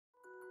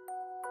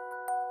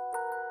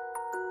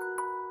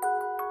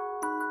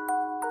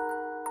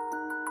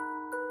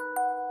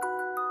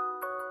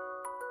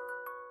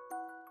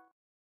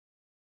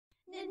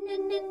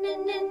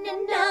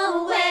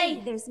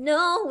way, there's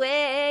no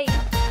way.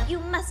 You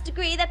must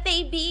agree that,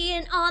 baby,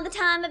 and all the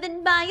time I've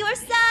been by your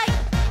side,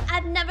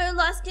 I've never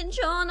lost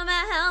control, no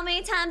matter how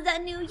many times I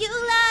knew you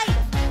lied.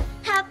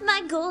 Have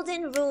my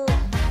golden rule,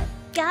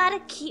 gotta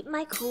keep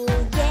my cool,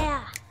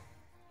 yeah,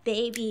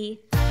 baby.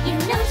 You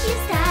know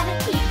she's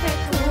gotta keep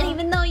her cool. And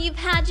even though you've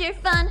had your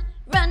fun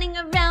running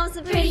around with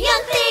some pretty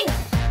young thing,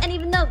 and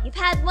even though you've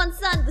had one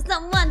son with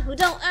someone who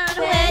don't earn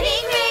a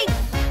wedding ring,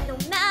 no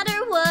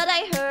matter what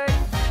I heard,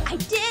 I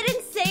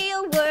didn't say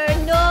a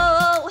word,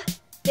 no,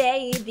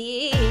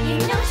 baby. You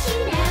know she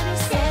never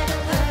said a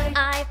word.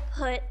 I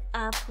put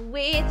up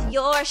with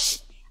your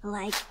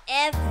like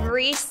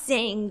every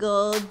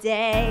single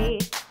day.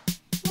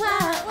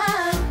 Whoa,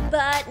 whoa.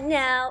 But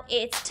now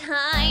it's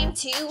time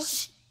to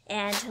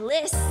and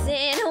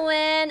listen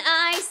when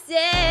I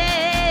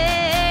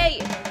say,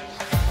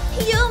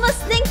 you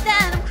must think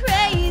that I'm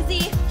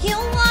crazy. You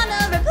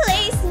wanna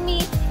replace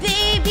me,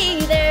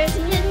 baby. There's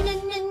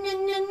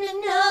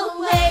no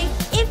way.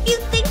 If you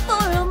think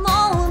for a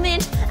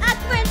moment I'd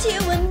grant you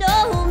a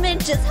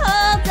moment, just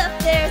hold up.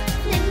 There's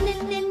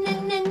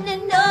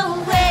no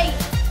way.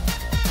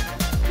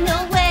 No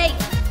way.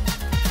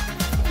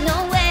 No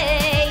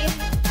way.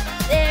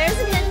 There's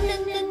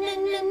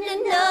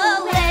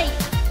no way.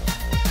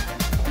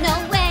 No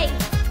way.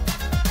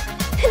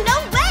 No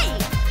way.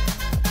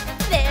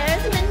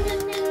 There's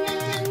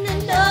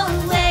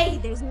no way.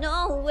 There's no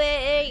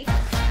way.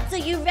 So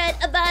you read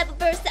a Bible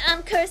verse that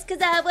I'm cursed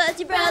cause I was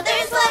your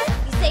brother's wife.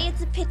 You say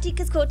it's a pity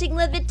cause quoting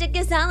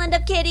Leviticus I'll end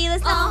up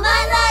kiddyless all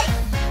my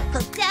life.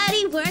 Well,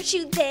 Daddy, weren't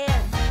you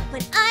there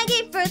when I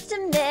gave birth to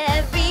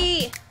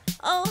Mary?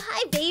 Oh,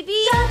 hi,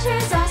 baby.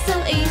 Daughters are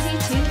so easy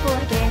to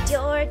forget.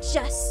 You're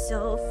just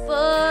so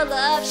full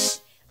of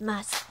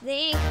must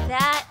think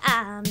that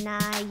I'm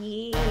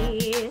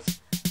naive.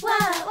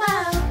 Whoa,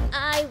 whoa.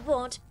 I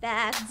won't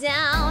back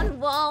down,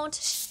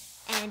 won't,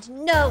 and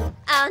no,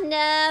 I'll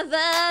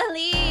never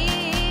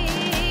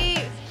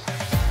leave.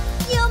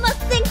 You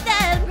must think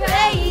that I'm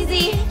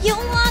crazy. You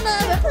wanna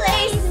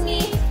replace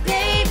me,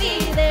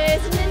 baby.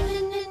 There's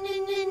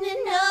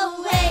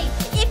no way.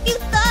 If you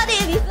thought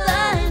it'd be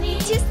funny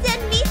to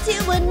send me to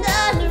a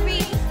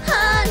nunnery,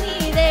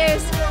 honey,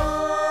 there's no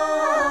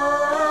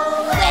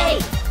way.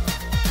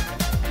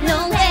 No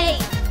way.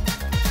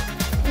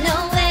 No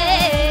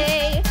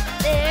way.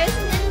 There's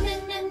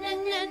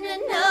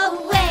no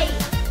way.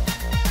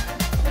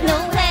 No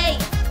way.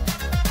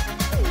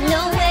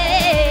 No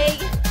way.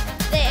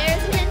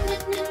 There's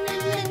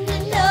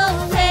no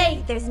way.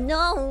 There's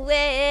no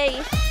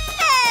way.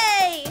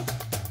 Hey!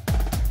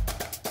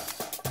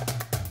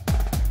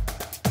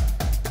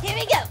 Here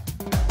we go.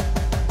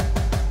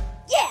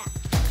 Yeah.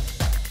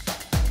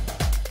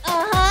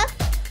 Uh-huh.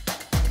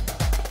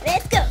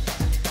 Let's go.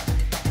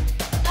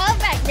 All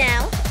right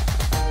now.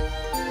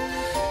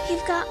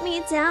 You've got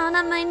me down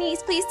on my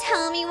knees. Please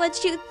tell me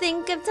what you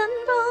think I've done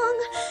wrong.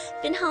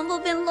 Been humble,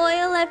 been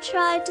loyal. I've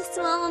tried to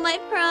swallow my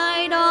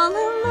pride all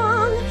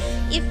along.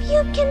 If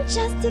you can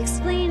just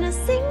explain a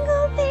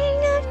single thing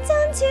I've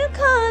done to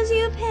cause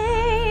you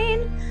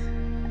pain,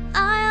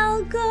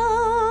 I'll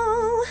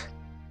go.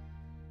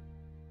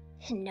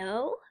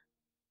 No?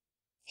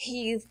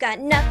 You've got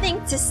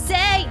nothing to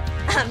say.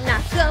 I'm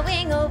not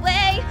going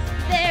away.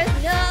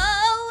 There's no